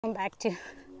Welcome back to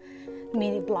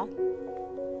mini vlog.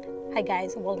 Hi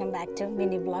guys, welcome back to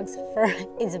mini vlogs for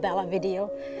Isabella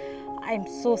video. I'm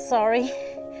so sorry.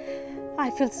 I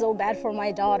feel so bad for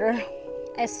my daughter.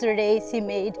 Yesterday she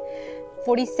made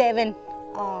 47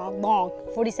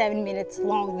 minutes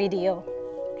long video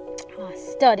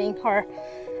studying her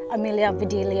Amelia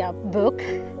Bedelia book,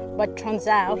 but turns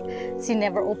out she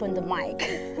never opened the mic.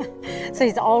 So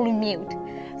it's all mute.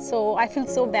 So I feel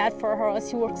so bad for her.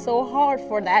 She worked so hard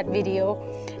for that video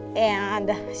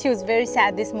and she was very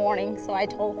sad this morning. So I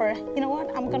told her, you know what,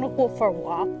 I'm gonna go for a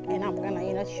walk and I'm gonna,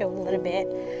 show a little bit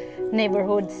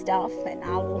neighborhood stuff and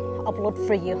I'll upload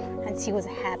for you. And she was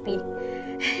happy.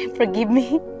 Forgive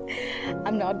me,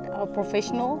 I'm not a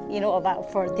professional,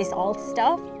 for this all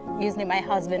stuff. Usually my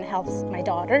husband helps my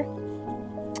daughter.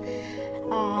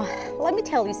 Let me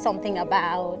tell you something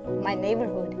about my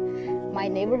neighborhood. My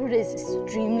neighborhood is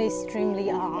extremely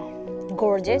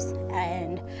gorgeous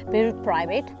and very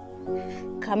private.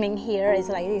 Coming here is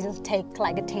like, it'll take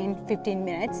like 10-15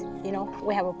 minutes.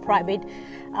 We have a private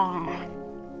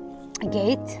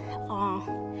gate.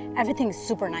 Everything is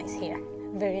super nice here,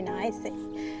 very nice.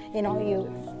 You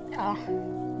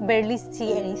barely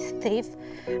see any thief.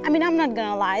 I mean, I'm not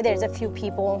gonna lie, there's a few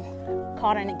people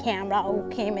caught on a camera who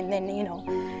came and then,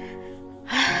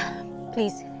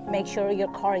 please make sure your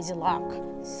car is locked.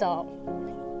 So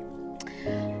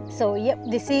yep,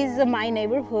 this is my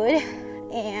neighborhood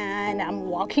and I'm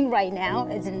walking right now.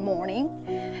 It's in the morning.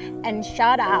 And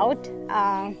shout out,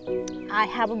 I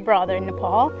have a brother in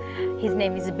Nepal. His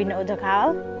name is Binod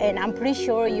Dhakal, and I'm pretty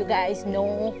sure you guys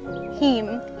know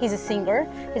him. He's a singer.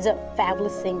 He's a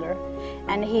fabulous singer,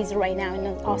 and he's right now in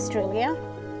Australia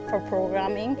for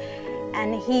programming,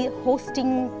 and he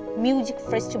hosting music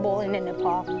festival in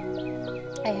Nepal.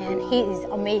 And he is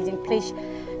amazing. Please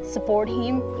support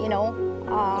him.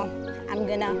 I'm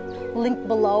gonna link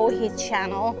below his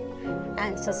channel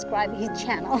and subscribe his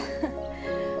channel.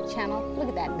 Look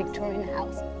at that Victorian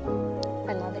house.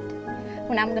 I love it.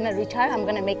 When I'm gonna retire, I'm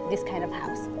gonna make this kind of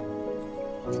house.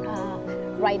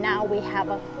 Right now we have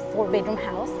a 4-bedroom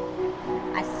house.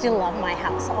 I still love my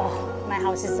house. Oh, my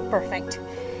house is perfect.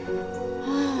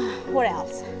 What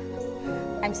else?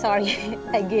 I'm sorry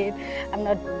again, I'm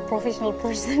not a professional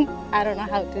person. I don't know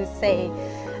how to say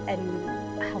and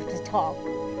how to talk.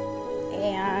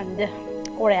 And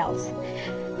what else?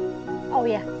 Oh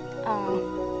yeah,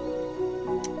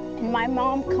 in my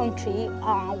mom country,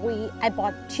 I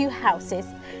bought 2 houses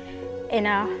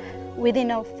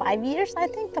within 5 years. I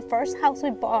think the first house we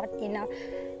bought a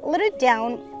little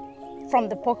down from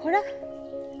the Pokhara,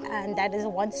 and that is a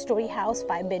 1-story house,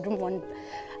 5-bedroom, 1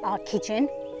 kitchen.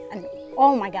 And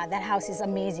oh my God, that house is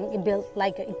amazing. It built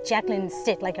like exactly in the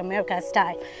state, like America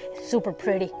style. It's super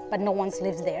pretty, but no one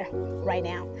lives there right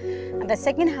now. And the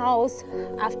second house,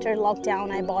 after lockdown,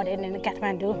 I bought it in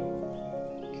Kathmandu.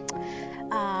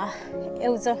 It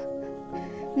was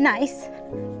nice,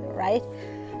 right?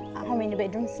 How many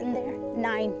bedrooms in there?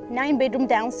 9 bedroom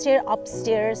downstairs,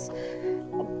 upstairs.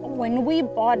 When we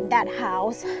bought that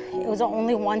house, it was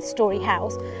only 1-story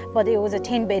house, but it was a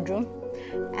 10-bedroom.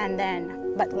 And then,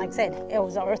 but like I said, it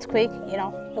was an earthquake, it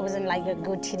wasn't like a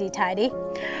good tidy.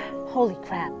 Holy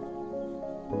crap.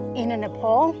 In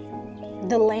Nepal,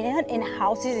 the land and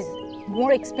houses is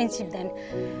more expensive than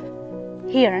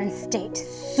here in the state.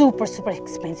 Super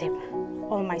expensive.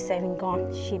 All my savings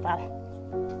gone, Shiva.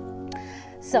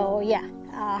 So yeah,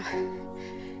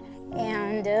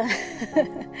 and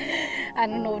I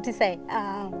don't know what to say.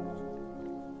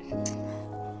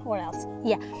 What else?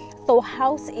 Yeah, so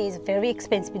house is very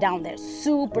expensive down there.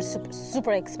 Super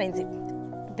expensive,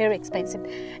 very expensive.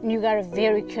 And you gotta be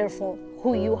very careful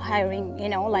who you hiring.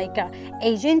 Like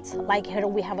agents. Like here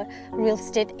we have a real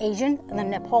estate agent. In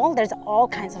Nepal, there's all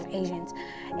kinds of agents.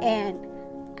 And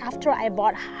after I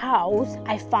bought house,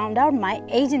 I found out my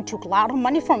agent took a lot of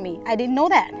money from me. I didn't know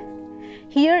that.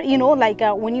 Here,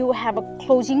 when you have a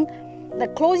closing, the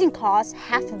closing cost,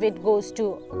 half of it goes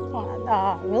to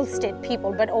real estate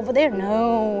people, but over there,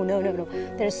 no.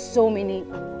 There's so many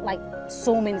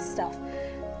stuff.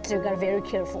 So you gotta be very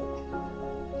careful.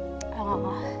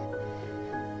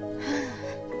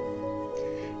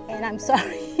 And I'm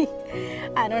sorry,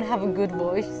 I don't have a good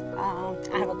voice.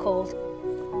 I have a cold.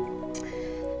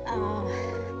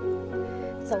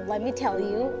 So let me tell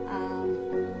you,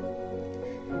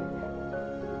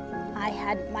 I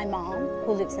had my mom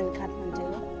who lives in Kathmandu,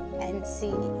 and she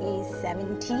is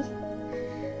 70,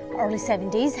 early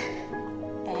 70s.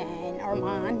 And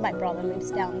Armand, my brother,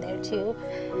 lives down there too.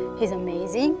 He's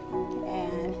amazing,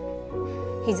 and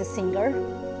he's a singer.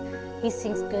 He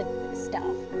sings good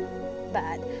stuff.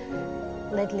 But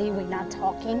Lately we're not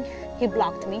talking. He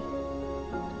blocked me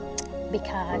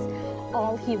because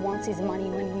all he wants is money,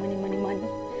 money, money, money,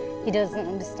 money. He doesn't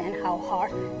understand how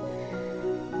hard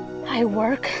I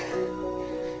work.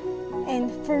 And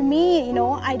for me, you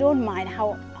know, I don't mind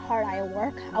how hard I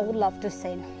work. I would love to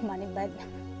save money, but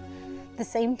at the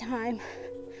same time,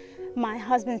 my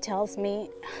husband tells me,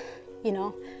 you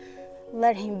know,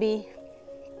 let him be.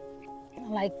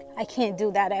 Like, I can't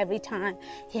do that every time.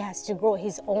 He has to grow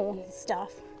his own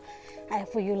stuff.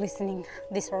 For you listening,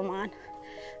 this Arman,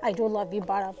 I do love you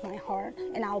bottom of my heart,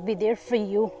 and I'll be there for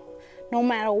you no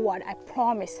matter what. I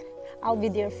promise I'll be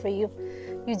there for you.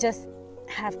 You just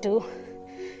have to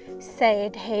say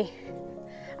it, hey,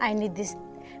 I need this,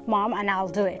 Mom, and I'll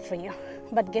do it for you.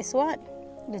 But guess what?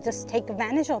 You just take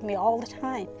advantage of me all the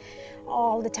time.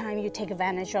 All the time you take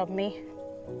advantage of me.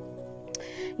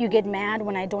 You get mad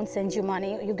when I don't send you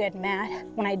money. You get mad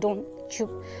when I don't,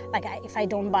 if I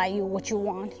don't buy you what you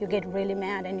want. You get really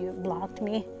mad and you blocked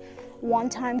me 1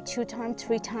 time, 2 times,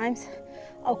 3 times.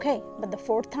 Okay, but the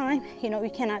 4th time, you know,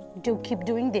 you cannot keep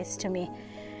doing this to me.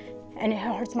 And it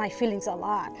hurts my feelings a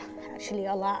lot, actually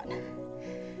a lot.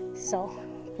 So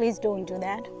please don't do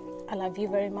that. I love you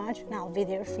very much, and I'll be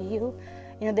there for you.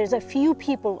 You know, there's a few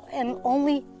people, and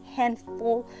only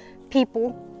handful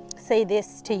people say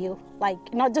this to you.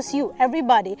 Like, not just you,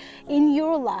 everybody in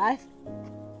your life,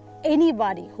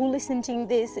 anybody who listening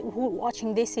this, who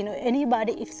watching this, you know,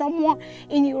 anybody, if someone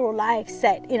in your life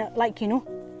said, you know, like, you know,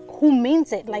 who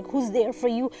means it, like who's there for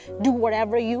you, do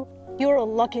whatever you're the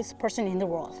luckiest person in the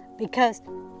world, because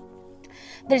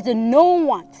there's no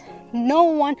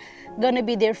one gonna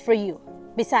be there for you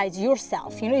besides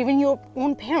yourself. You know, even your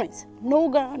own parents, no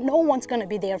one's gonna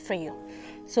be there for you.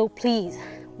 So please,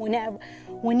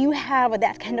 when you have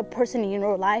that kind of person in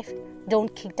your life,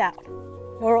 don't kick out.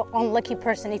 You're an unlucky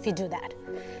person if you do that,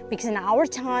 because in our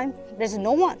time there's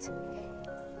no one.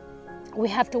 We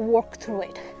have to work through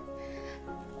it.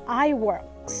 I work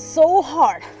so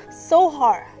hard.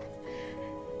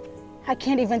 I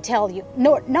can't even tell you.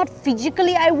 No, not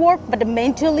physically I work, but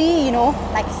mentally, you know,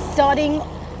 like studying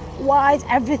wise,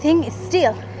 everything is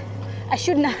still. I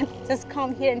should not just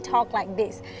come here and talk like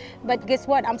this. But guess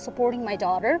what? I'm supporting my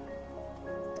daughter,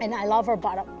 and I love her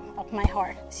bottom of my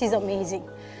heart. She's amazing.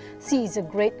 She is a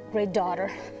great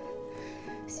daughter.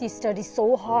 She studies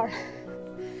so hard.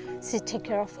 She takes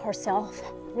care of herself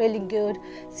really good.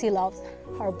 She loves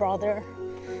her brother.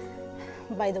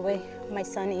 By the way, my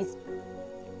son is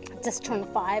just turned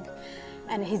 5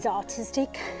 and he's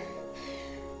autistic.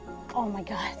 Oh my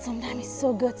God, sometimes it's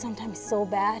so good, sometimes it's so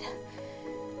bad.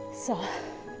 So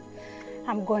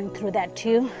I'm going through that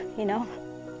too, you know.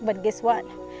 But guess what?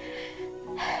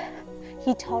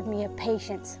 He taught me a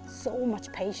patience, so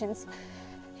much patience.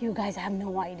 You guys have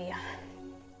no idea.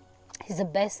 He's the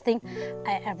best thing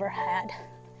I ever had.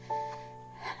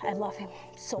 I love him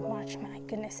so much. My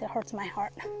goodness, it hurts my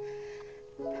heart.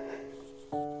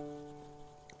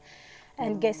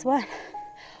 And guess what?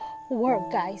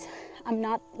 Work, guys. I'm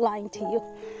not lying to you.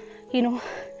 You know,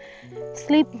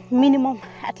 sleep minimum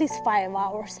at least 5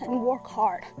 hours and work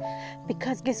hard.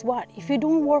 Because guess what? If you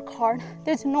don't work hard,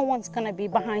 there's no one's gonna be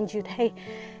behind you. Hey,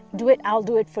 do it, I'll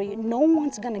do it for you. No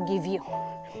one's gonna give you.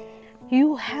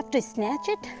 You have to snatch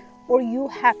it, or you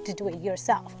have to do it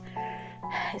yourself.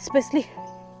 Especially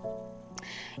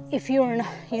if you're in,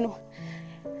 you know,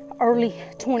 early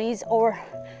 20s or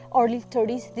early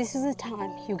 30s, this is the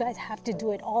time you guys have to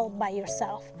do it all by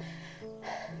yourself.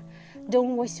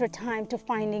 Don't waste your time to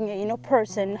finding a, you know,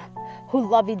 person who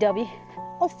lovey-dovey.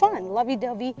 Oh, fun,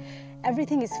 lovey-dovey,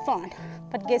 everything is fun.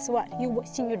 But guess what? You're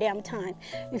wasting your damn time.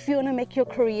 If you want to make your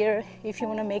career, if you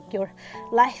want to make your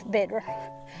life better,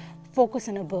 focus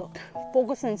on a book,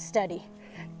 focus on study.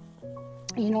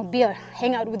 You know,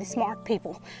 hang out with the smart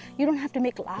people. You don't have to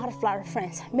make a lot of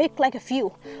friends. Make like a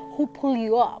few who pull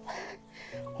you up,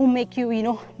 who make you, you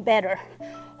know, better,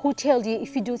 who tells you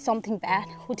if you do something bad,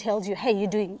 who tells you, hey, you're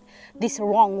doing this the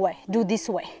wrong way, do this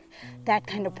way. That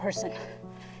kind of person.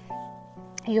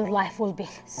 Your life will be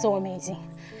so amazing.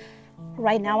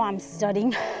 Right now I'm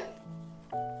studying.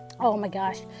 Oh my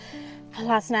gosh.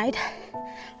 Last night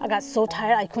I got so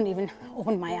tired I couldn't even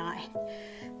open my eye.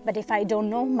 But if I don't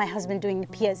know, my husband doing the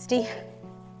PhD,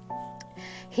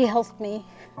 he helps me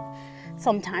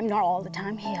sometime, not all the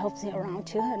time. He helps me around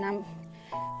too, and I'm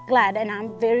glad and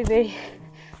I'm very, very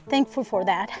thankful for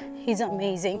that. He's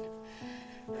amazing.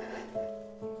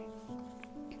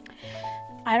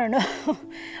 I don't know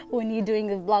when you're doing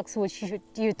the vlogs, which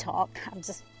you talk. I'm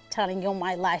just telling you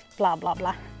my life, blah, blah,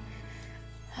 blah.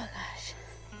 Oh gosh.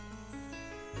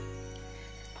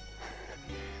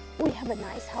 We have a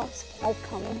nice house, fall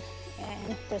coming,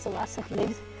 and there's lots of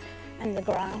leaves on the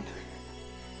ground.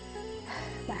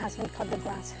 My husband cut the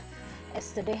grass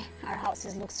yesterday. Our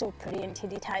houses look so pretty and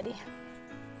tidy.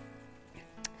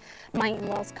 My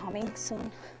in-laws coming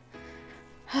soon.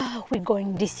 We're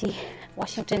going DC,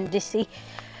 Washington DC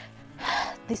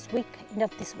this week, end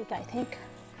of this week I think,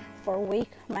 for a week.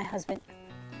 My husband,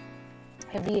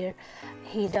 every year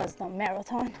he does the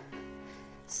marathon,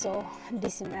 so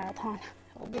DC marathon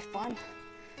will be fun.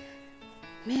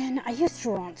 Man, I used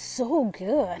to run so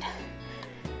good.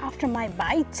 After my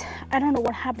bite, I don't know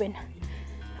what happened.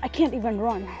 I can't even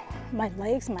run. My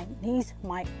legs, my knees,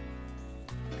 my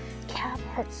calf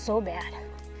hurts so bad.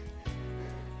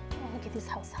 Oh, look at this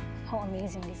house. How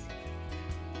amazing it is.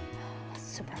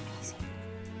 Super amazing.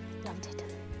 Loved it.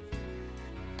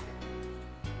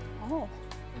 Oh,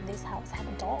 this house have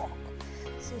a dog.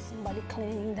 So somebody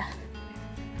cleaning the...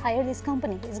 Hire this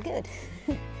company. It's good.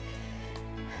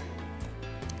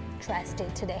 Trash day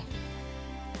today.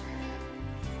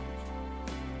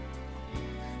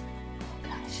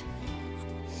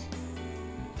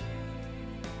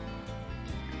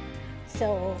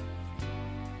 So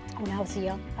when I was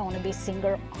young, I want to be a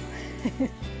singer.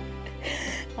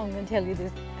 I'm going to tell you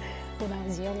this. When I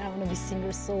was young, I want to be a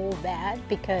singer so bad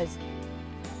because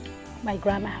my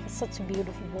grandma has such a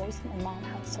beautiful voice. My mom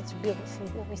has such a beautiful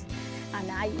voice.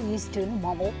 And I used to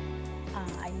mumble.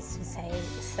 I used to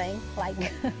sing like...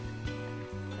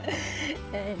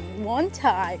 And one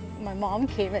time, my mom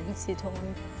came and she told me,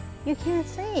 "You can't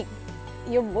sing.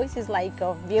 Your voice is like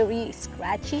very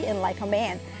scratchy and like a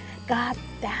man." God,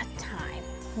 that time,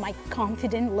 my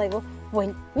confidence level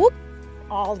went whoop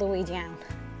all the way down.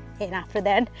 And after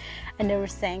that, I never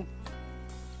sang.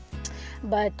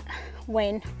 But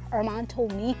when Armand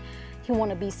told me he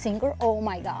wanted to be a singer, oh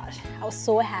my gosh, I was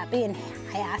so happy. And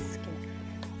I asked him,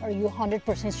 "Are you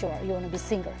 100% sure you want to be a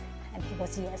singer?" And he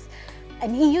was yes.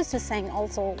 And he used to sing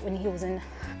also when he was in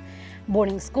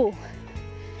boarding school,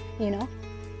 you know.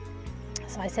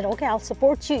 So I said, "Okay, I'll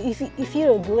support you. If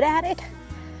you're good at it,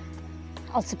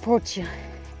 I'll support you."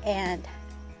 And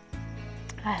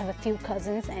I have a few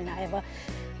cousins, and I have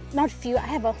I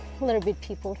have a little bit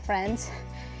people, friends,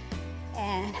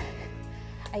 and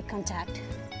I contact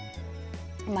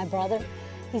my brother.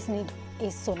 His name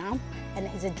is Sonam, and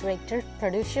he's a director,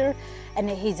 producer, and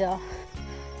he's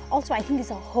also I think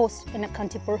he's a host in a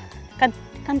Kantipur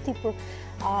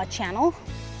channel,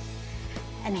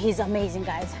 and he's amazing,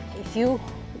 guys. If you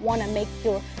want to make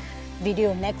your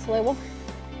video next level,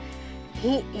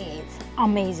 he is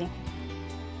amazing.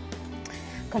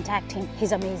 Contact him,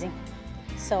 he's amazing.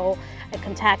 So I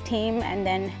contact him, and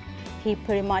then he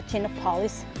pretty much in the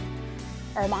police.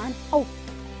 Armand, oh,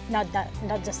 not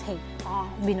just him,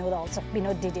 Vinod also.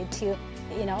 Vinod did it too,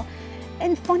 you know.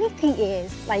 And funny thing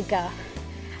is, like,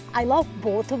 I love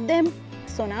both of them.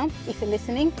 So now, if you're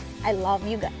listening, I love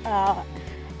you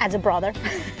as a brother.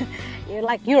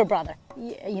 You're a brother,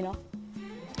 you know.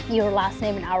 Your last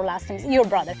name and our last name is your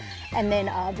brother. And then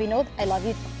Vinod, I love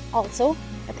you also.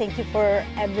 Thank you for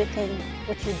everything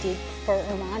what you did for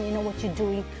Armand. You know what you're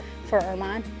doing for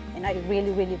Armand, and I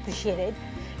really, really appreciate it.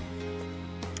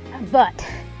 But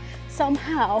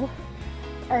somehow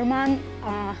Armand,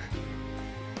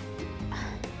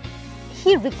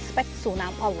 he respects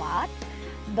Sonam a lot,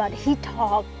 but he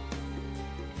talks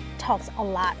a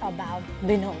lot about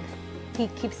Vinod. He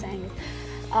keeps saying,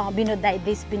 Vinod died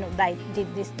this, Vinod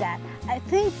did this, that. I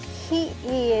think he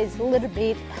is a little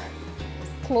bit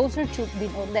closer to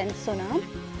Vinod than Sonam.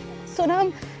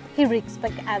 Sonam, he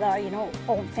respects other, you know,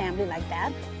 own family like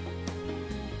that.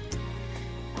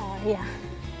 Yeah.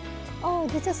 Oh,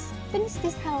 they just finished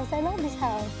this house. I love this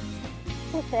house.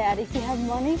 Look at that. If you have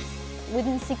money,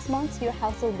 within 6 months, your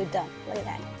house will be done. Look at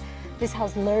that. This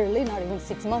house literally not even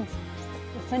 6 months.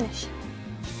 You're finished.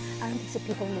 I don't think so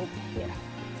people move here.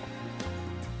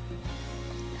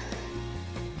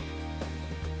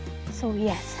 So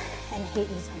yes, and he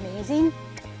is amazing.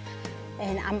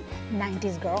 And I'm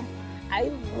 90s girl. I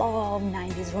love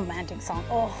 90s romantic song.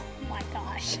 Oh my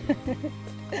gosh.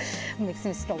 Makes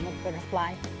me stomach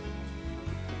butterfly.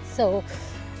 So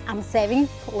I'm saving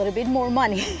a little bit more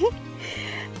money.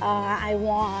 I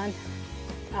want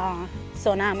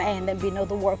Sonam and then Vinod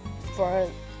to work for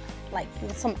like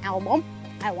some album.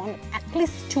 I want at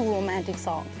least 2 romantic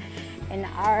songs. And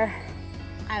I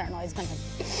don't know, it's gonna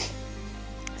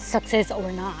success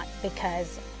or not,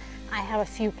 because I have a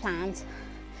few plans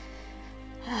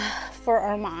for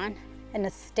Armand in the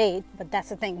state, but that's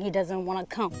the thing, he doesn't want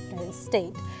to come to the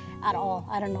state at all.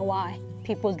 I don't know why.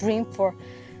 People dream for,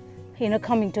 you know,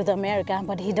 coming to the America,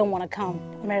 but he don't want to come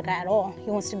America at all. He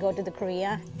wants to go to the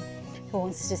Korea. He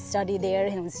wants to study there.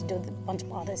 He wants to do a bunch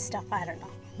of other stuff. I don't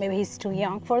know. Maybe he's too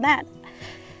young for that.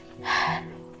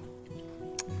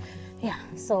 Yeah,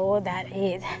 so that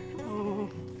is.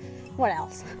 What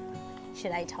else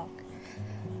should I talk?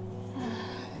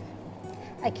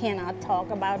 I cannot talk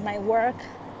about my work.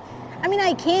 I mean,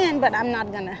 I can, but I'm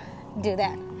not gonna do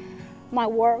that. My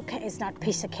work is not a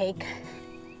piece of cake.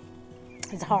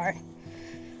 It's hard.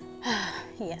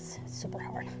 Yes, it's super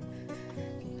hard.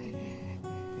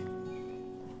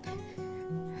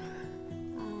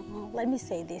 Let me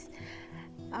say this.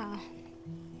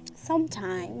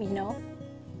 Sometime, you know,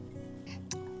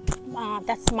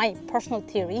 that's my personal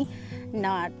theory,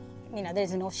 not, you know,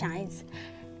 there's no science.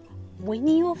 When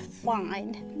you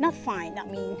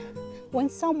when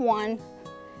someone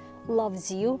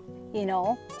loves you, you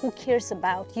know, who cares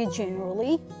about you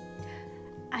generally,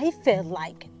 I feel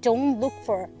like don't look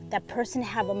for that person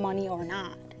have a money or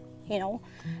not, you know.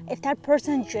 If that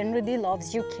person generally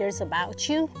loves you, cares about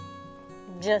you,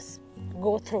 just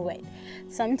go through it.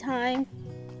 Sometimes,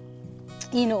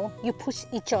 you know, you push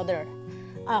each other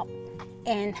up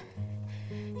and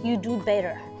you do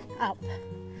better up.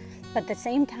 But at the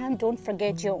same time, don't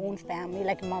forget your own family,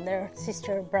 like mother,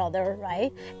 sister, brother,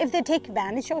 right? If they take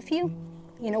advantage of you,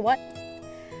 you know what?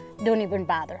 Don't even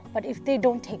bother. But if they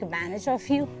don't take advantage of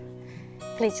you,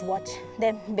 please watch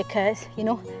them, because, you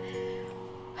know,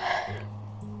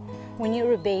 when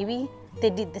you're a baby, they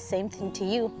did the same thing to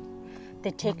you.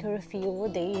 They take care of you,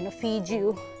 they, you know, feed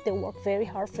you, they work very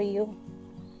hard for you,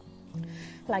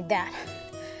 like that.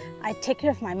 I take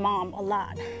care of my mom a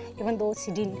lot, even though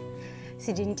she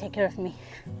didn't take care of me.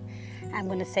 I'm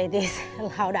gonna say this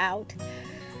loud out.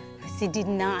 She did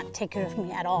not take care of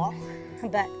me at all.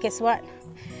 But guess what?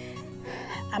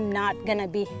 I'm not gonna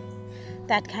be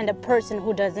that kind of person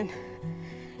who doesn't,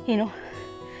 you know,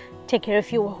 take care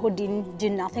of you, who didn't do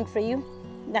nothing for you.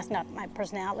 That's not my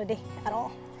personality at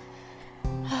all.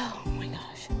 Oh my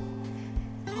gosh,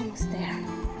 almost there.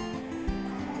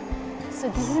 So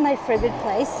this is my favorite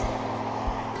place.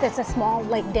 There's a small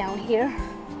lake down here.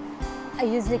 I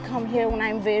usually come here when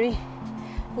I'm very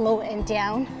low and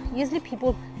down. Usually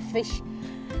people fish,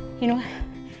 you know,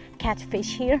 catch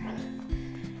fish here.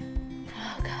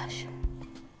 Oh gosh.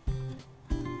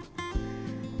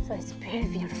 So it's very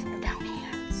beautiful down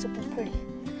here, super pretty.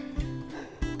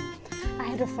 I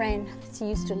had a friend, she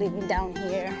used to live down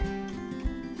here.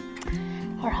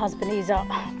 Her husband is a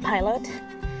pilot,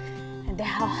 and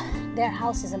their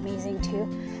house is amazing too.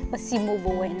 But she moved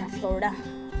away in Florida,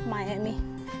 Miami,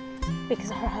 because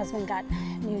her husband got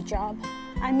a new job.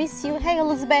 I miss you. Hey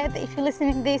Elizabeth, if you're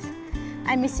listening to this,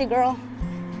 I miss you, girl.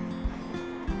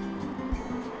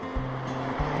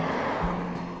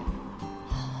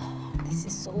 Oh, this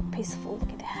is so peaceful.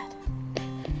 Look at that.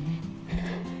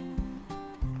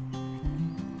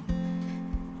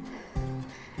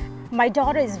 My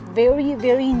daughter is very,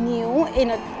 very new in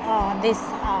this,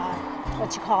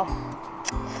 what you call,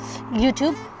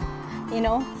 YouTube. You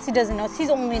know, she doesn't know. She's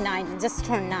only 9, just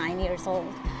turned 9 years old.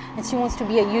 And she wants to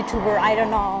be a YouTuber. I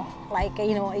don't know, like,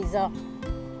 you know, is a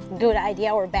good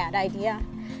idea or bad idea.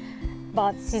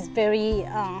 But she's very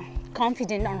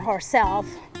confident on herself.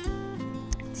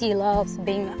 She loves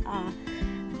being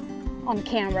on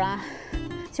camera.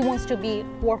 She wants to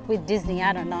work with Disney.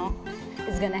 I don't know.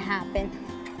 It's gonna happen.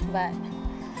 But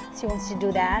she wants to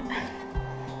do that.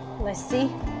 Let's see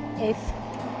if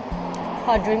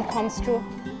her dream comes true.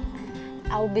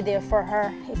 I'll be there for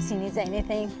her if she needs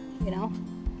anything, you know.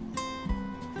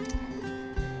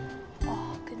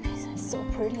 Oh goodness, it's so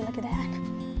pretty, look at that.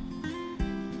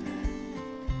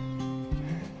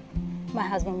 My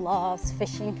husband loves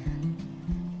fishing.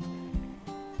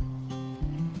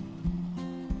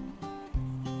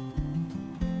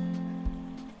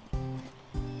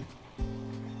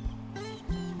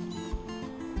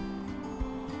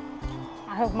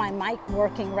 I have my mic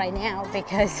working right now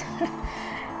because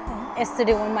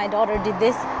yesterday when my daughter did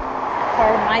this,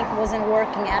 her mic wasn't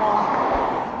working at all.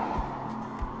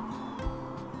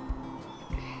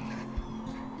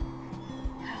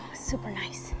 Oh, super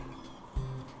nice.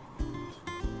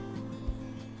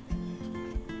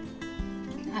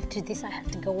 After this, I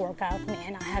have to go work out.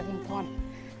 Man, I haven't gone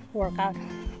work out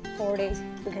 4 days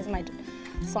because my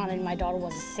son and my daughter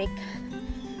was sick.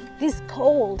 This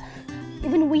cold,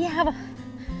 even we have a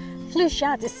flu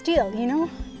shot still, you know,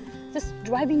 just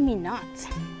driving me nuts.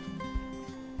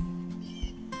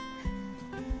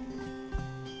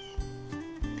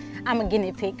 I'm a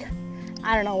guinea pig.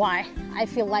 I don't know why. I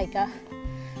feel like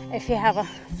if you have a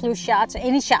flu shot,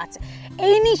 any shots,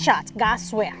 God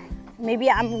swear. Maybe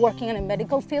I'm working in a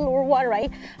medical field or what, right?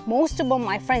 Most of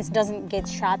my friends doesn't get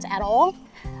shots at all,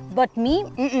 But me,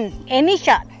 any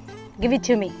shot, give it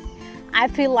to me. I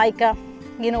feel like,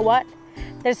 you know what?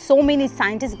 There's so many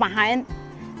scientists behind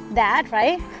that,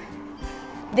 right?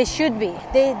 They should be.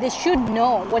 They should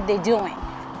know what they're doing.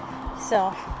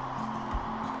 So,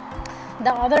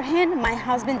 the other hand, my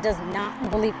husband does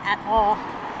not believe at all.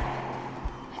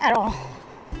 At all.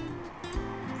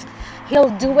 He'll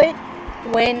do it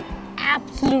when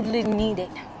absolutely needed.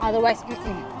 Otherwise,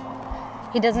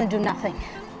 he doesn't do nothing.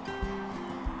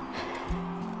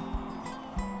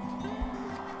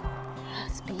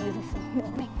 It's beautiful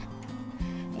morning.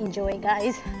 Enjoy,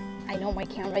 guys. I know my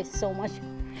camera is so much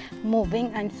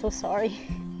moving. I'm so sorry,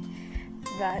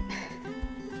 but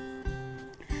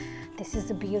this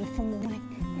is a beautiful morning,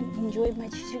 and enjoy as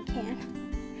much as you can.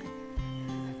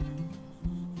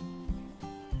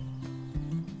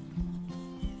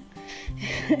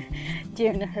 Do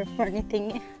you know her funny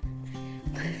thing?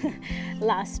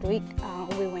 Last week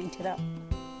we went to the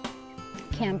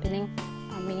camping.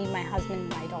 Me, my husband,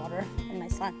 my daughter, and my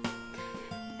son.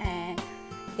 And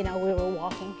you know, we were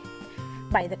walking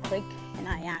by the creek, and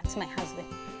I asked my husband,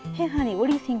 "Hey, honey, what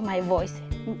do you think my voice?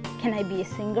 Can I be a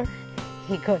singer?"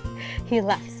 He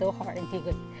laughed so hard, and he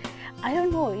goes, "I don't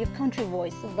know your country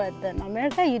voice, but in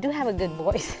America you do have a good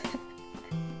voice."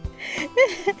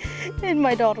 And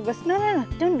my daughter goes, no,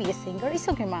 don't be a singer. It's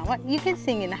okay, Mama. You can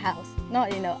sing in the house.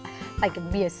 Not, you know, like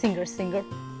be a singer.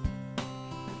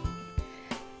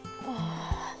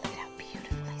 Oh, look at how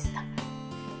beautiful it's done.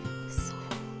 So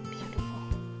beautiful.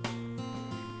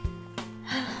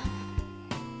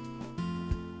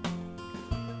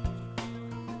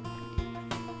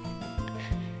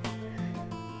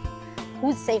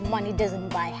 Who say money doesn't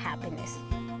buy happiness?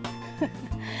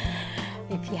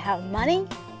 If you have money,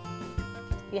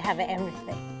 you have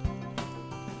everything.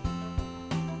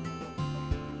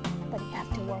 But you have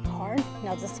to work hard.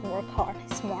 Not just work hard,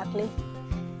 smartly.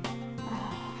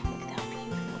 Oh, look at how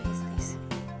beautiful is this.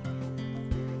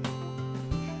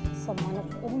 Someone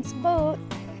owns boat.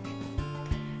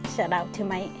 Shout out to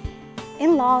my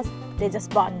in-laws. They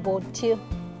just bought boat too.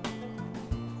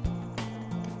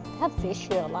 They have fish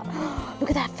here a lot. Look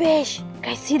at that fish.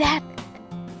 Guys, see that?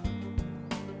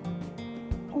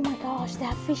 Oh my gosh, they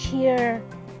have fish here.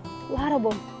 A lot of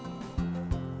them.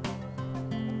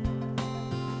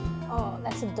 Oh,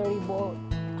 that's a dirty boat.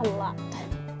 A lot.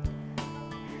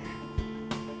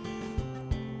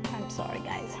 I'm sorry,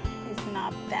 guys. It's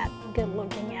not that good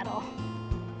looking at all.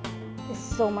 It's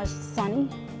so much sunny.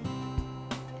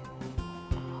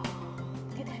 Oh,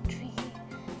 look at that tree.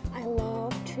 I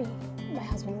love tree. My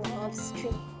husband loves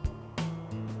tree.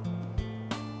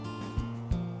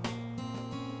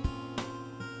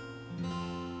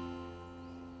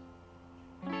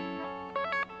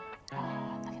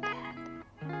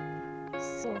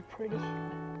 So pretty.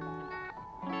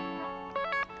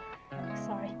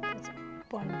 Sorry, there's a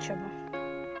bunch of them.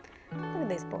 Look at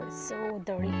this boat, it's so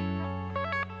dirty.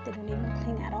 They don't even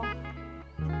clean at all.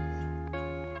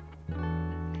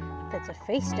 There's a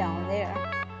fish down there.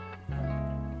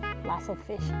 Lots of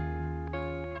fish.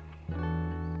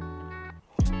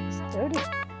 It's dirty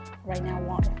right now,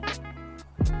 water.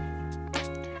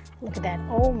 Look at that.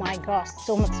 Oh my gosh,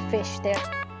 so much fish there.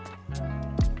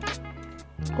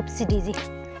 Oopsie daisy.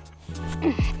 Oh,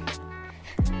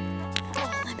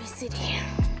 let me sit here.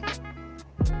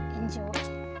 Enjoy.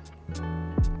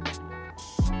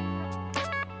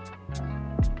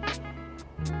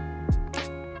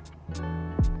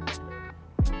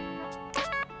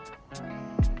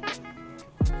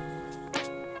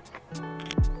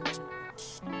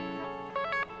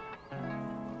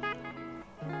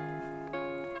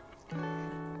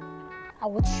 I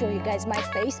would show you guys my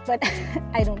face, but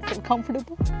I don't feel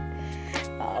comfortable.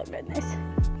 Oh goodness.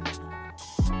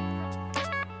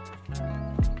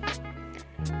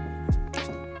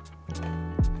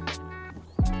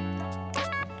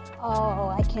 Oh,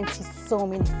 I can see so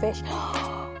many fish.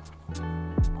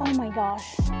 Oh my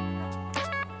gosh.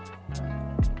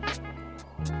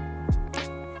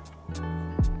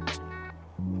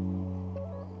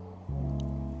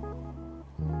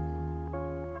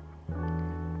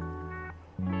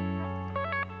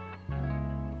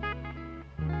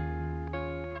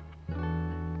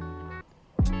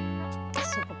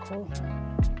 Super cool.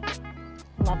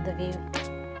 Love the view.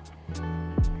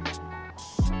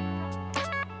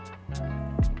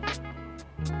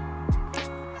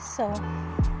 So,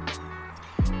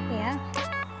 yeah,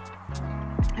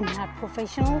 I'm not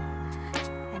professional.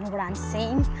 I know what I'm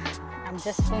saying. I'm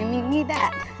just filming me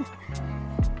that.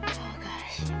 Oh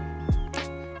gosh.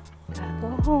 Gotta go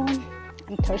home.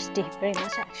 I'm thirsty very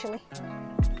much actually.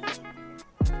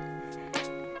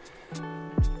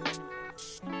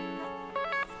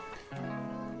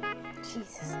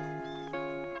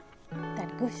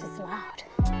 goose is loud.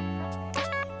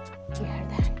 You heard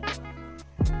that?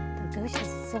 The goose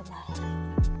is so loud.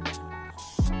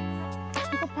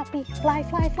 Go puppy, fly,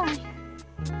 fly, fly.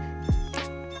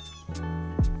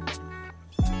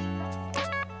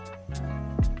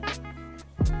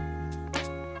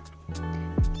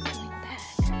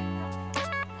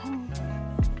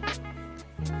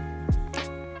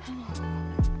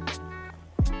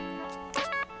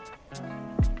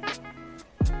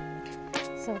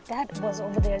 So that was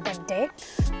over there that day.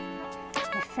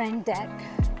 My friend Dak,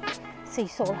 she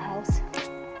sold house.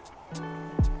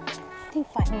 I think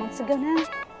 5 months ago now.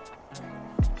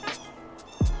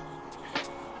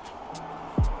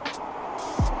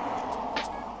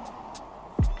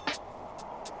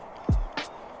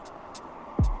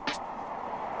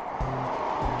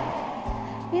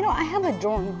 You know, I have a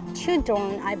drone, 2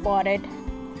 drones. I bought it,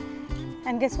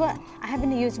 and guess what? I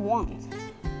haven't used one.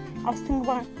 I was thinking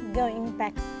about going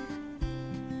back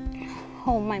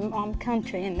home, my mom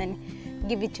country, and then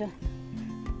give it to a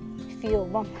few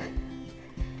of them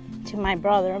to my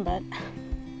brother, but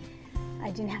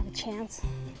I didn't have a chance.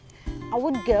 I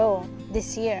would go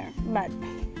this year, but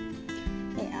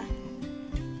yeah,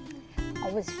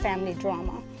 always family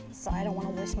drama, so I don't want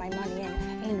to waste my money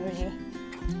and energy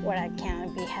where I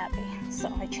can't be happy,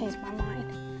 so I changed my mind.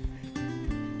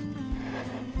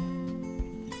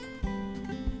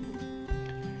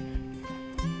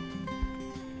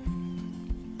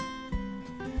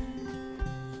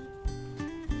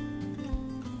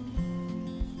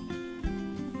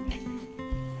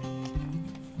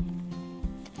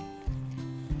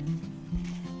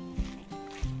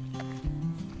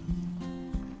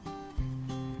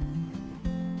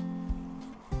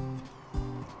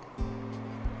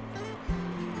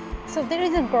 So there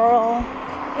is a girl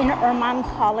in Irman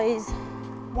College,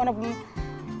 one of them,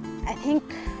 I think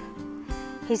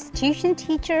his tuition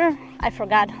teacher, I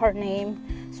forgot her name.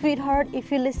 Sweetheart,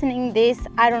 if you're listening this,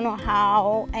 I don't know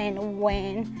how and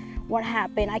when, what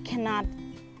happened. I cannot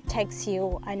text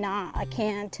you, I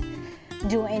can't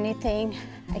do anything.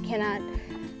 I cannot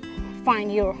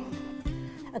find your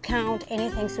account,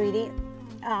 anything, sweetie.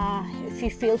 If you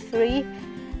feel free,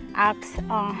 ask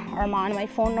Armand my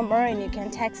phone number and you can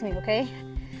text me, okay?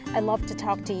 I love to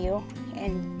talk to you,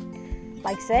 and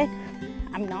like I said,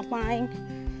 I'm not lying.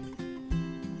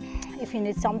 If you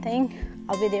need something,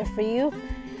 I'll be there for you.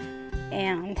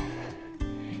 And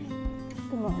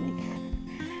good morning.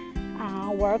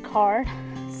 Work hard,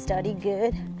 study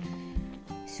good.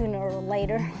 Sooner or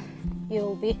later,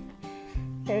 you'll be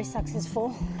very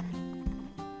successful.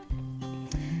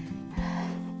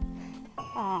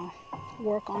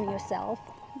 Work on yourself.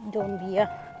 Don't be I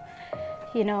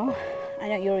know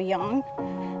you're young,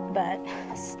 but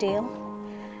still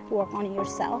work on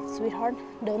yourself, sweetheart.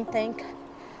 Don't think,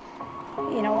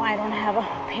 I don't have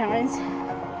parents.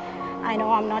 I know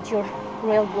I'm not your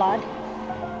real blood,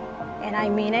 and I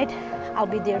mean it. I'll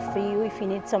be there for you if you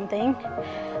need something.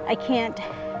 I can't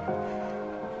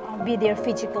be there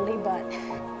physically, but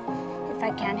if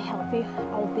I can help you,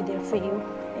 I'll be there for you.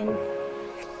 And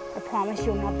I promise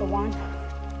you're not the one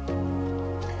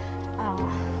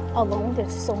alone.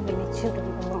 There's so many children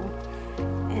alone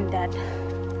in that,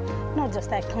 not just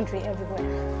that country, everywhere.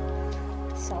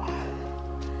 So,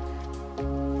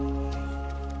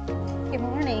 good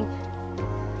morning.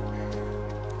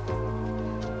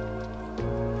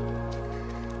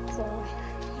 So,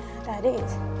 that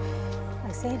is, like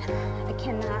I said, I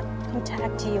cannot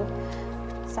contact you.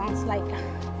 Sounds like,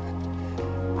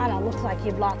 I don't know, looks like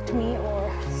you blocked me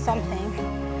or something,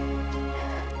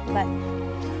 but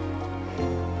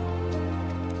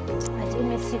I do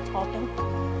miss you talking,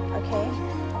 okay?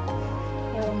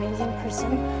 You're an amazing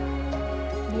person.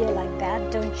 Be like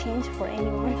that, don't change for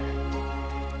anyone.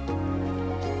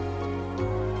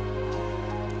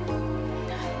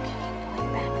 Okay,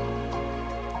 going back.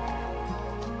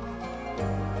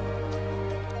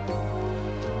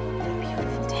 What a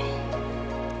beautiful day.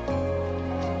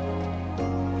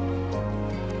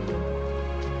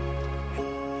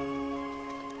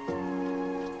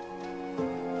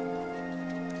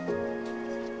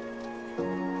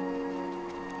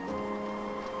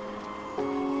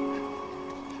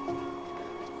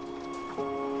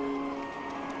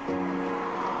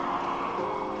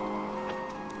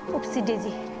 Oopsie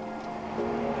daisy.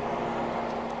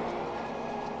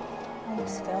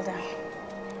 Almost fell down.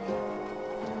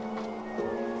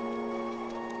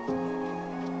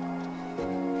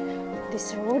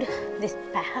 This road, this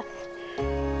path,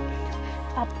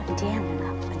 up and down and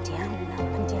up and down and up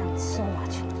and down so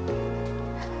much.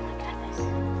 Oh my goodness.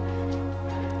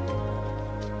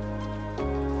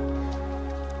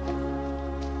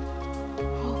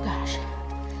 Oh gosh.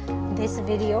 this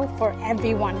video for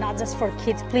everyone, not just for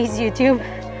kids. Please, YouTube,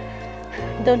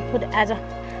 don't put as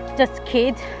just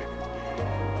kids.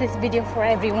 This video for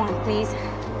everyone, please.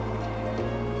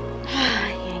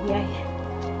 Yeah.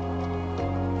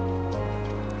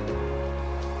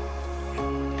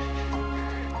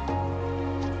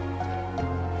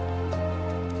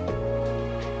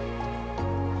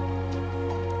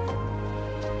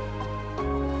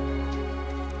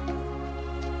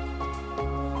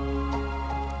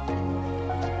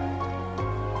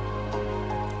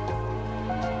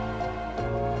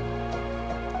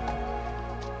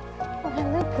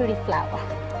 Hello, pretty flower.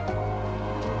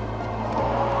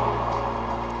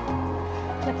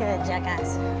 Look at that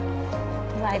jackass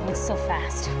driving so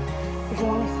fast. It's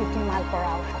only 15 miles per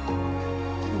hour.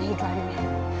 And he's driving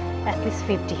at least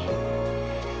 50.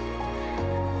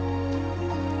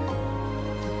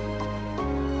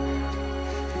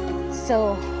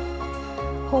 So,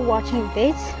 who watching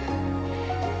this?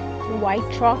 White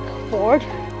truck, Ford.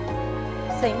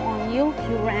 Same on you.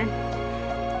 You ran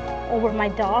over my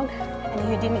dog and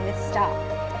you didn't even stop.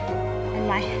 And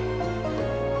my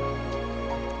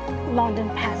London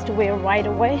passed away right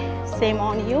away. Same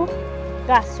on you.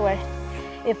 God swear,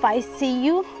 if I see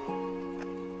you,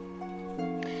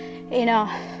 you know,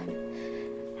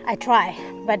 I try,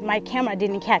 but my camera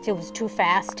didn't catch it. It was too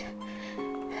fast.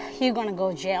 You're gonna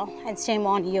go jail, and shame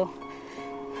on you.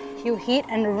 You hit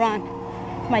and run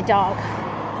my dog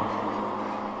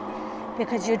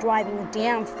because you're driving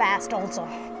damn fast also.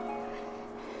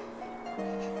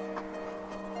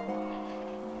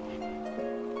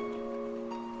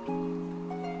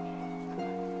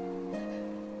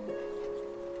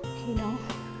 You know,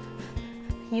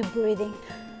 you breathing.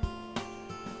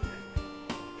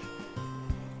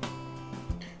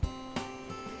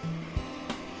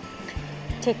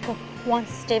 Take one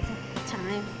step at a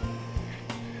time.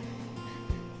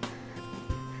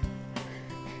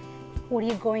 What are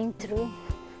you going through?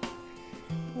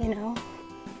 You know,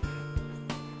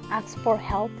 ask for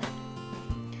help.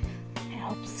 It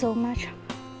helps so much.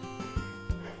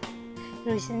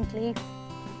 Recently,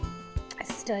 I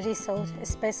study so,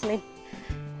 especially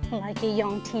like a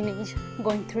young teenage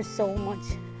going through so much,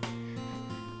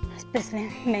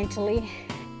 especially mentally,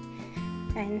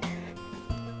 and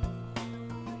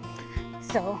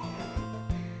so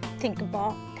think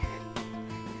about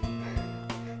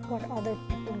what other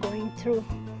people are going through.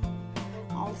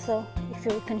 Also, if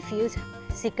you're confused,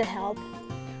 seek help.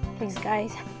 Please,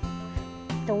 guys,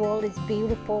 the world is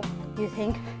beautiful. You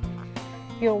think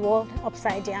your world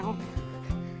upside down.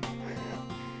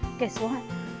 Guess what?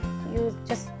 You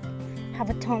just have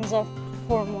a tons of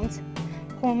hormones.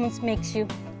 Hormones makes you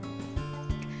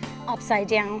upside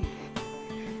down,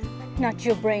 not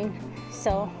your brain.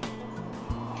 So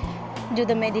do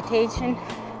the meditation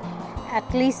at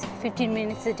least 15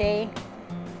 minutes a day.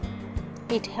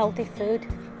 Eat healthy food.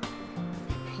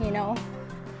 You know,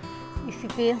 if you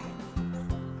feel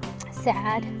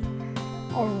sad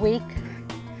or weak,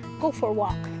 go for a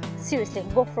walk. Seriously,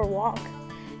 go for a walk.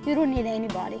 You don't need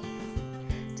anybody.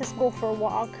 Just go for a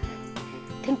walk.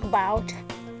 Think about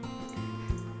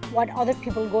what other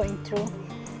people are going through.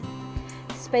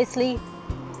 Especially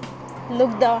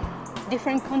look the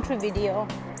different country video.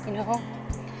 You know,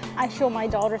 I show my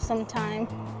daughter sometime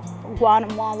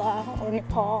Guatemala or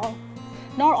Nepal.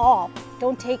 Not all.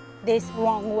 Don't take this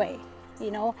wrong way. You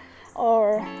know,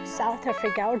 or South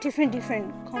Africa or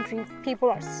different countries. People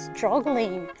are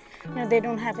struggling. You know, they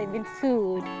don't have even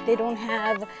food. They don't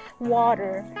have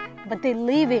water, but they're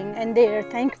living and they're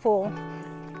thankful.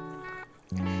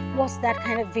 Watch that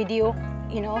kind of video.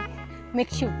 You know,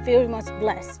 makes you very much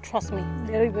blessed. Trust me,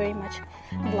 very, very much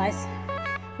blessed.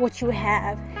 What you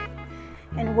have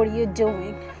and what you're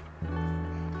doing.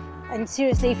 And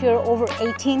seriously, if you're over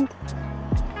 18,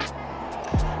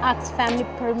 ask family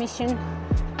permission.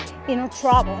 You know,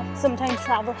 travel. Sometimes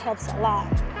travel helps a lot.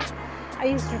 I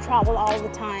used to travel all the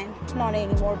time, not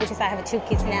anymore because I have 2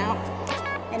 kids now,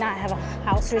 and I have a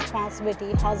house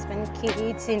responsibility, husband,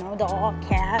 kids, you know, dog,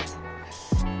 cat.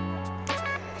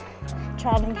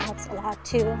 Traveling helps a lot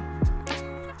too.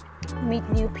 Meet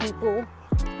new people.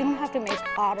 You don't have to make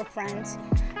a lot of friends,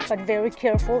 but very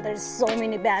careful. There's so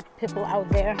many bad people out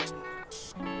there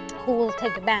who will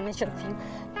take advantage of you,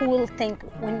 who will think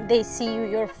when they see you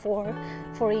you're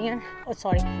foreigner. Oh,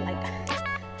 sorry,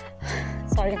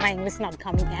 sorry, my English is not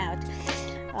coming out.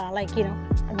 Like, you know,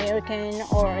 American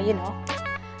or, you know,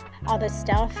 other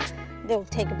stuff. They'll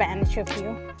take advantage of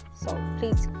you. So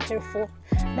please, careful.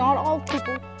 Not all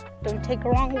people. Don't take it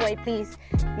wrong way, please.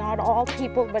 Not all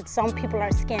people, but some people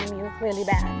are scamming you really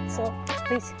bad. So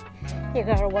please, you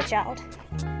gotta watch out.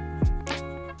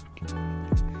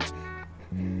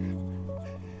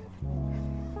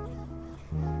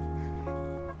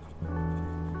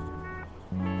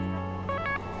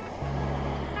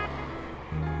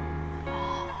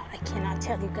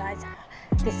 tell you guys,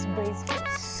 this breeze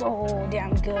feels so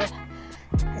damn good.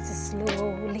 It's just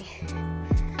slowly,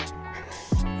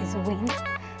 it's wind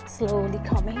slowly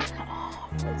coming. Oh,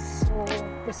 it's so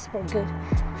super good,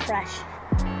 fresh,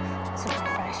 super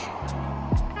fresh.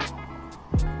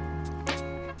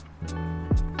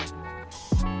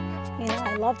 You know,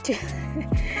 I love to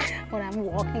when I'm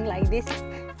walking like this,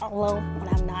 although when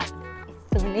I'm not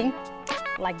filming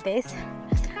like this,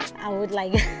 I would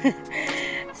like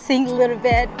sing a little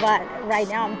bit, but right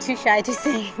now I'm too shy to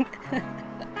sing.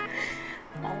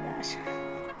 Oh gosh.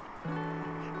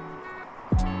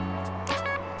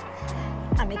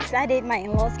 I'm excited, my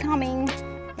in-laws coming,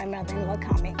 my mother-in-law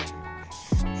coming.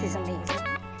 This is amazing.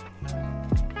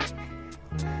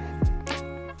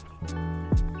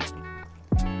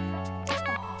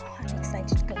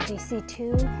 DC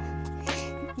too.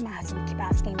 My husband keep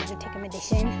asking me to take a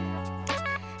medicine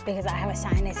because I have a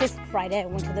sinuses. Friday I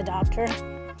went to the doctor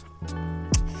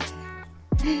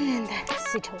and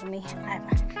she told me I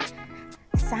have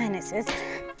sinuses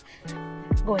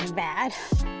going bad,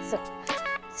 so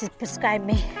she prescribed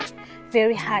me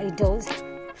very high dose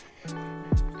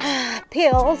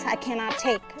pills I cannot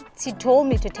take. She told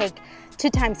me to take 2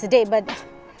 times a day, but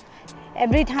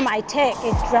every time I take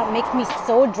it make me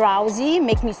so drowsy,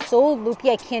 make me so loopy,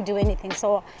 I can't do anything.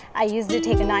 So I used to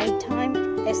take a night time.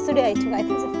 Yesterday I took, I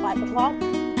think it's 5 o'clock,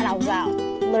 and I was out,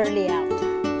 literally out.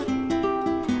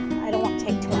 I don't want to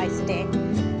take twice a day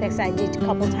because I did a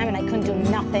couple times and I couldn't do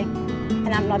nothing.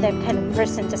 And I'm not that kind of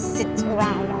person to sit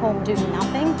around home doing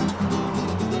nothing.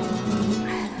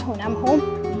 When I'm home,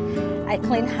 I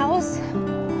clean house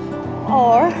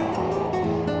or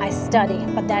I study,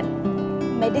 but that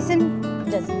medicine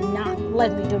does not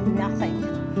let me do nothing.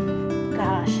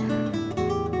 Gosh,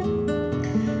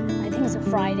 I think it's a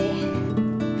Friday.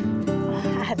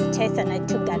 I had a test and I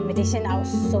took that medicine. I was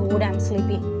so damn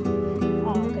sleepy.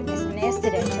 Oh goodness, and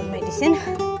yesterday I took medicine.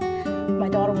 My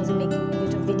daughter was making a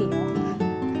YouTube video,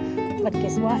 but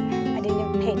guess what? I didn't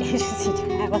even pay attention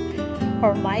to have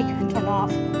her mic turned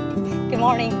off. Good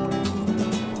morning.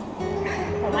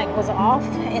 Her mic was off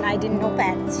and I didn't know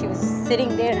that. She was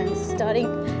sitting there and studying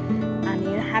and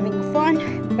having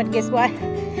fun, but guess what?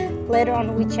 Later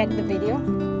on we checked the video,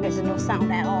 there's no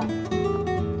sound at all.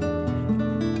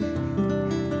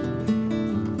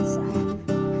 So,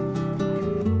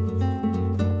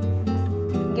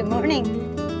 good morning.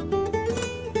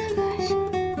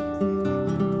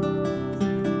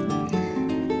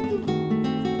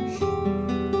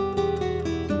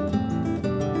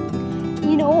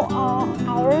 You know,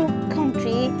 our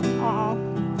country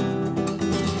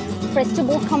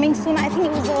festival coming soon. I think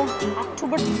it was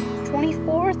October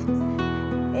 24th.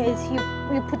 Is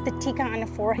you put the tika on the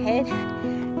forehead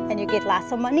and you get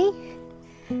lots of money.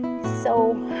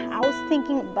 So I was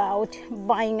thinking about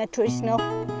buying a traditional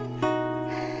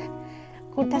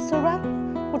kurta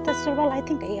surwal. I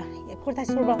think kurta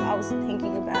surwal. I was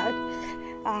thinking about.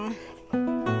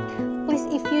 Please,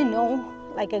 if you know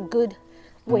like a good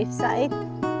website,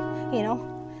 you know,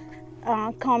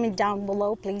 comment down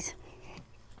below, please.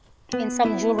 And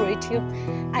some jewelry too.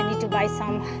 I need to buy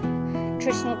some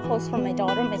traditional clothes for my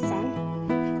daughter, my son.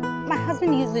 My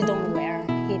husband usually don't wear.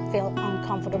 He feel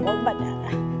uncomfortable, but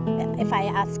if I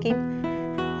ask him,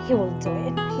 he will do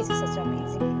it. He's such an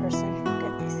amazing person.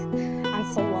 Goodness, I'm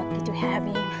so lucky to have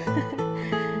him.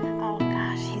 Oh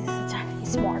gosh, he's such a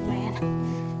smart man,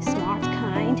 smart,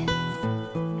 kind,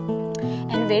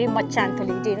 and very much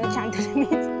chantali. Do you know chantali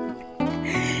means?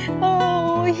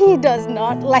 Oh, he does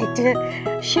not like to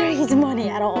share his money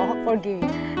at all or give,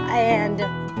 and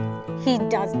he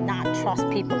does not trust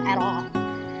people at all.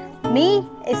 Me,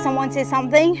 if someone says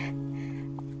something,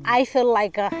 I feel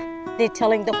like they're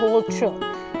telling the whole truth.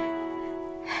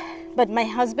 But my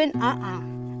husband,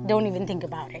 don't even think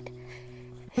about it.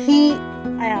 He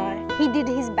did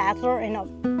his bachelor in a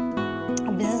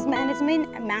business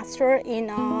management, a master in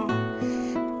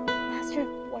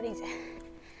what is it?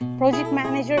 Project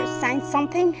manager, science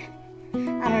something. I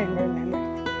don't even remember.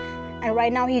 And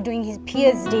right now he's doing his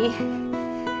PhD.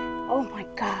 Oh my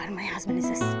God, my husband is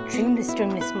extremely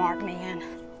smart man.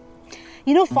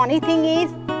 You know, funny thing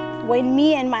is, when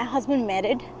me and my husband met,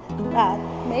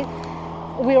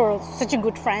 we were such a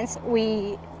good friends.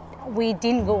 We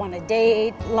didn't go on a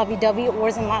date, lovey-dovey. It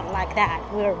wasn't like that.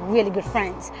 We were really good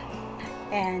friends.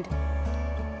 And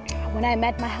when I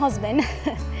met my husband,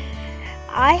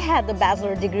 I had the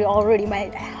bachelor degree already. My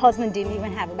husband didn't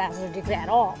even have a bachelor degree at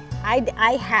all.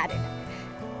 I had it.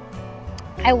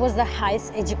 I was the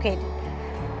highest educated.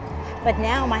 But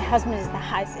now my husband is the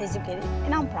highest educated.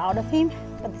 And I'm proud of him,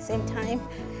 but at the same time,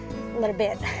 a little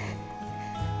bit.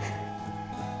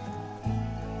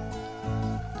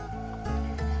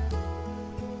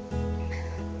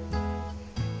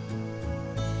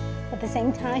 at the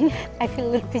same time, I feel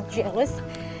a little bit jealous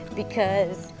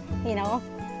because, you know,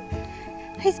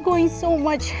 he's going so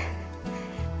much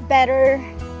better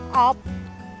up,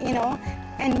 you know,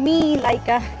 and me, like,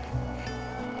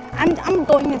 I'm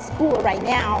going to school right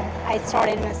now. I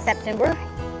started in September.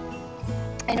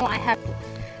 I know I have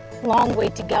a long way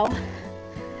to go,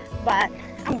 but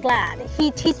I'm glad.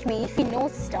 He teach me, if he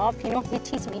knows stuff, you know, he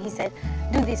teach me, he said,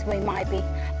 do this way might be.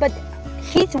 But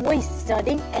his way of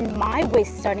studying and my way of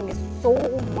studying is so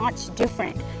much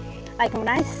different. Like when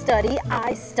I study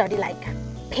like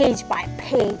page by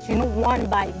page, you know, one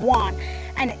by one.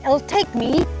 And it'll take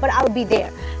me, but I'll be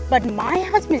there. But my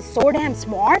husband is so damn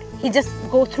smart. He just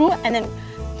go through and then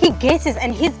he guesses,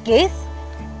 and his guess,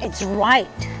 it's right.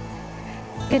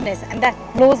 Goodness, and that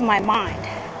blows my mind.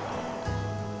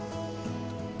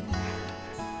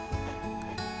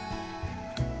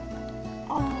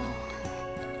 Oh,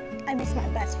 I miss my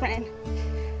best friend.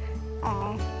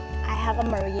 I have a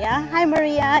Maria. Hi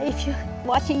Maria, if you're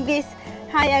watching this,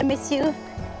 hi, I miss you.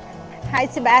 Hi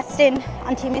Sebastian,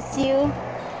 Auntie miss you.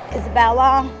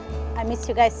 Isabella, I miss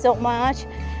you guys so much.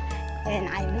 And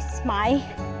I miss my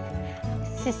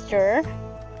sister,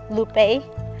 Lupe.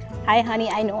 Hi honey,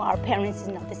 I know our parents is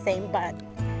not the same, but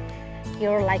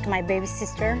you're like my baby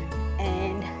sister.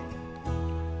 And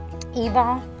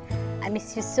Eva, I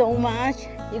miss you so much.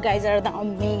 You guys are the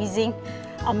amazing,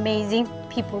 amazing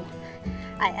people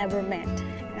I ever met.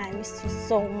 And I miss you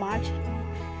so much.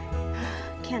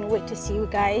 Can't wait to see you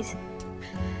guys.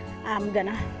 I'm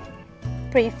gonna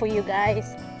pray for you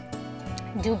guys.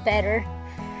 Do better,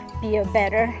 be a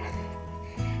better.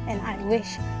 And I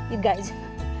wish you guys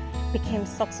became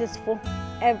successful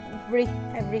every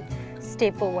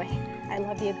step away. I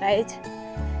love you guys.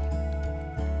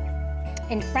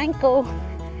 And Franco,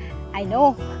 I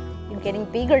know you're getting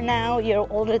bigger now. You're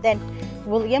older than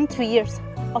William, 3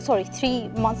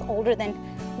 months older than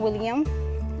William.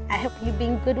 I hope you're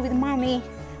being good with mommy.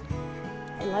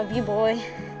 I love you, boy.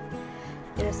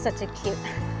 You're such a cute.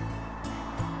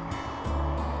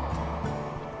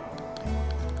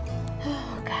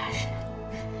 Oh gosh,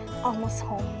 almost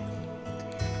home.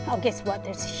 Oh, guess what?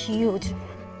 There's huge.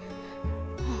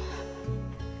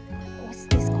 What's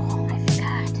this called? I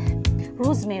forgot.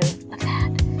 Rosemary. Look at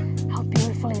that. How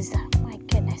beautiful is that? My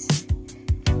goodness.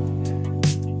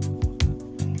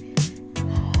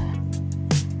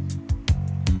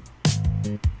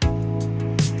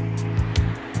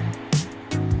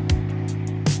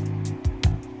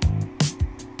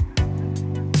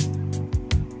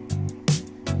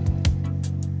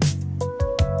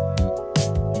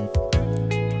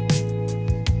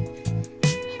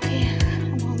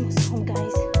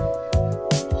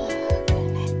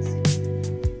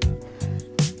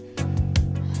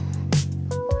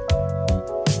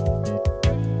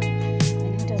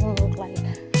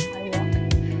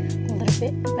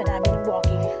 But I've been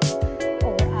walking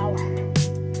over an hour.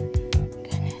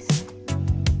 Goodness.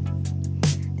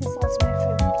 This is also my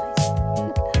favorite place.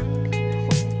 Look at how beautiful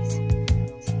it is.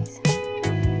 Jeez.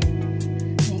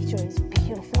 Nature is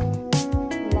beautiful.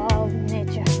 Love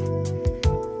nature.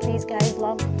 Please guys,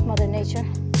 love Mother Nature.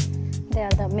 They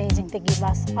are the amazing. They give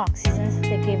us oxygen.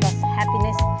 They give us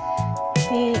happiness.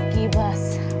 They give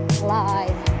us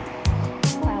life.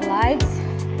 Our lives,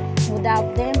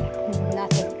 without them,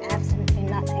 nothing.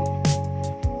 Nothing.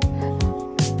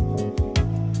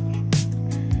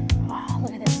 Wow,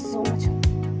 look at this, so much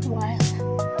wild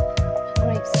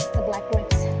grapes, the black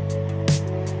grapes.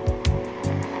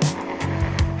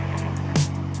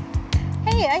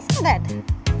 Hey, I saw that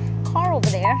car over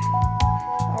there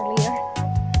earlier.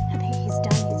 I think he's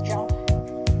done his job.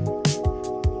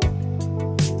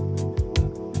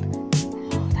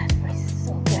 Oh, that place is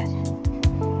so good.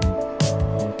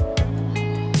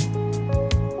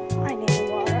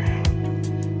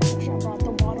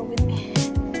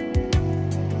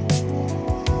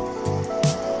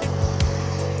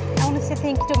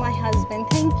 Thank you to my husband.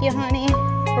 Thank you, honey,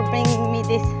 for bringing me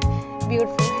this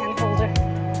beautiful hand holder.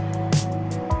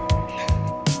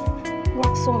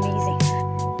 Works so amazing.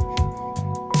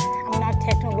 I'm not a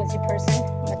technology person,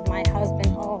 but my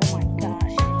husband, oh my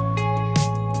gosh.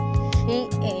 He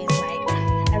is like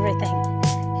everything.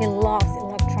 He loves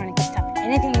electronic stuff.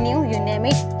 Anything new, you name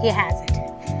it, he has it.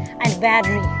 And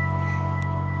battery,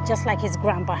 just like his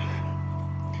grandpa.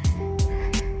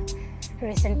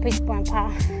 Rest in peace,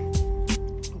 Grandpa.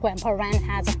 Grandpa Ran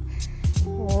has a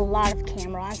lot of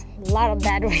cameras, a lot of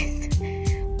batteries,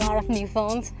 a lot of new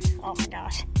phones. Oh my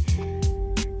gosh.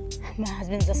 My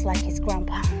husband's just like his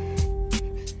grandpa.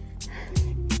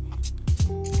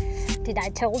 Did I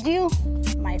told you?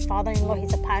 My father-in-law,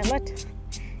 he's a pilot.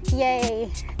 Yay.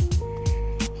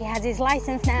 He has his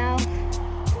license now.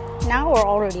 Now or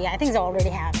already? I think they already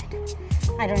have it.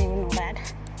 I don't even know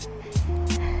that.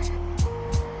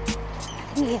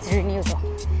 I think it's renewed though.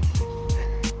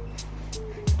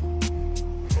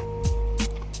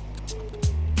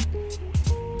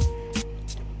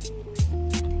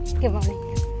 Good morning.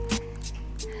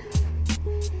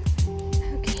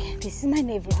 Okay, this is my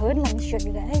neighborhood. Let me show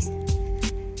you guys.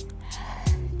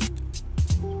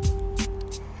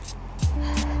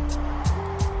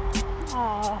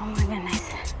 Oh my goodness.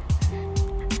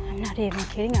 I'm not even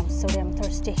kidding. I'm so damn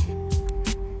thirsty.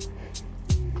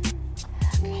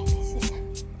 Okay, this is,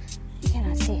 you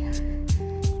cannot see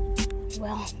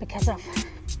well because of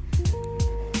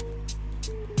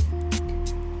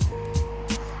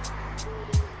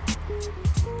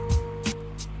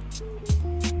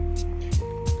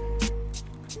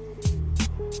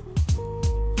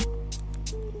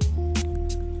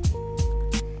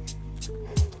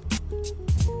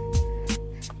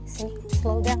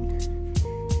slow down.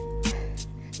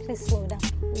 Please slow down.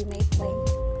 We may play.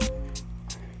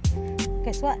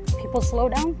 Guess what? People slow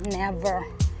down? Never.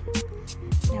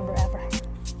 Never ever.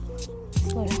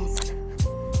 Slow down.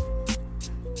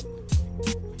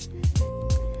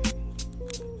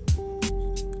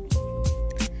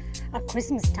 At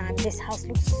Christmas time, this house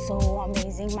looks so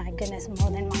amazing. My goodness, more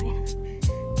than mine.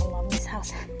 I love this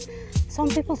house. Some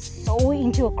people so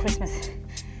into a Christmas.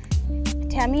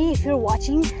 Tammy, if you're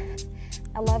watching,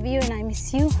 I love you and I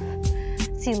miss you.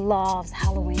 She loves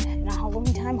Halloween. In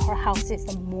Halloween time, her house is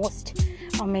the most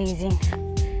amazing.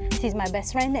 She's my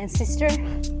best friend and sister.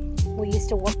 We used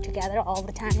to work together all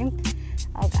the time.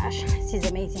 Oh gosh, she's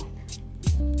amazing.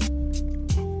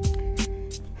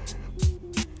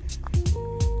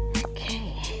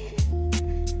 Okay,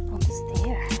 almost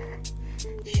there.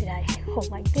 Should I hold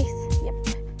like this? Yep,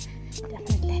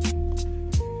 definitely.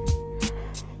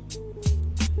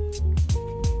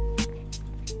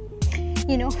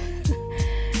 You know,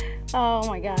 oh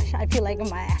my gosh, I feel like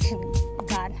my action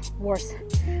got worse,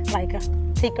 like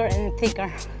thicker and thicker.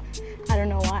 I don't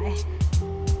know why.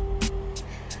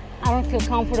 I don't feel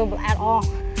comfortable at all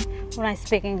when I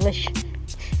speak English.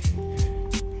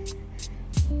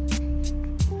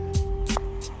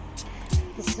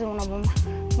 This is one of them,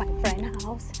 my friend's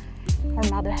house. Her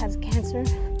mother has cancer.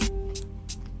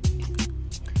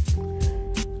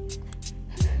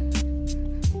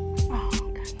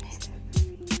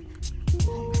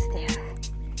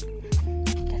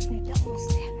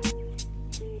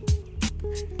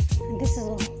 This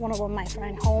is one of my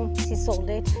friend's home. She sold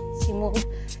it. She moved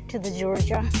to the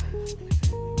Georgia.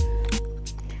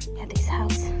 At this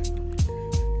house.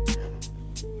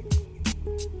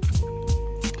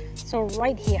 So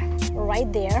right here,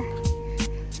 right there,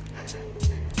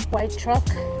 white truck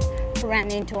ran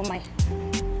into my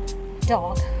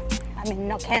dog. I mean,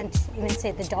 no, can't even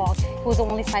say the dog. It was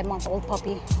only 5-month-old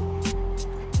puppy,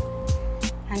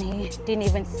 and he didn't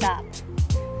even stop.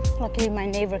 Luckily, my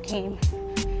neighbor came.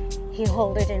 He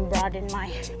held it and brought in my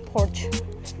porch.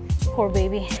 Poor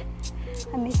baby.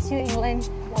 I miss you, England.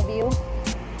 Love you.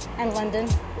 And London.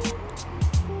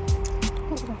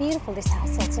 It's beautiful, this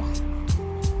house also.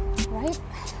 Right?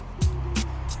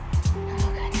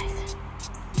 Oh, goodness.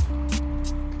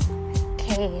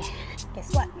 Okay.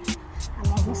 Guess what?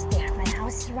 I'm almost there. My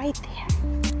house is right there.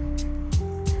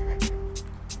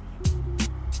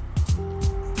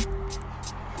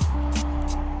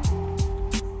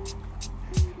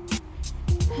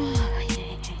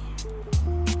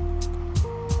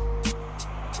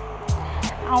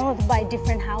 I want to buy a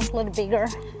different house, a little bigger.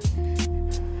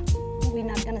 We're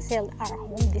not gonna sell our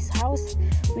home, this house.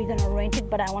 We're gonna rent it,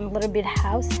 but I want a little bit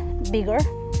house, bigger,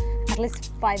 at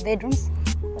least 5 bedrooms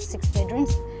or 6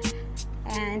 bedrooms.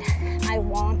 And I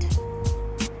want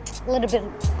a little bit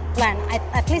of land,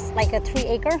 at least like a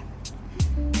 3-acre.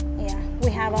 Yeah,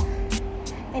 we have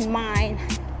in mind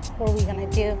what we're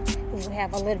gonna do if we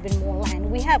have a little bit more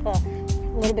land. We have a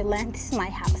little bit of land. This is my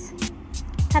house.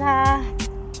 Ta-da!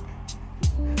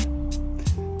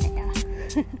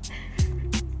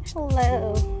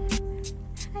 Hello.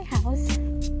 Hi, house.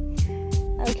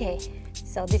 Okay,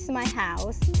 so this is my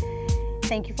house.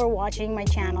 Thank you for watching my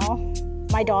channel,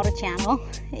 my daughter channel,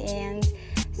 and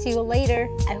see you later.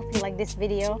 I hope you like this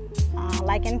video.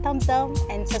 Like and thumbs up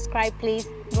and subscribe, please.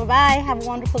 Bye-bye. Have a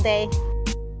wonderful day.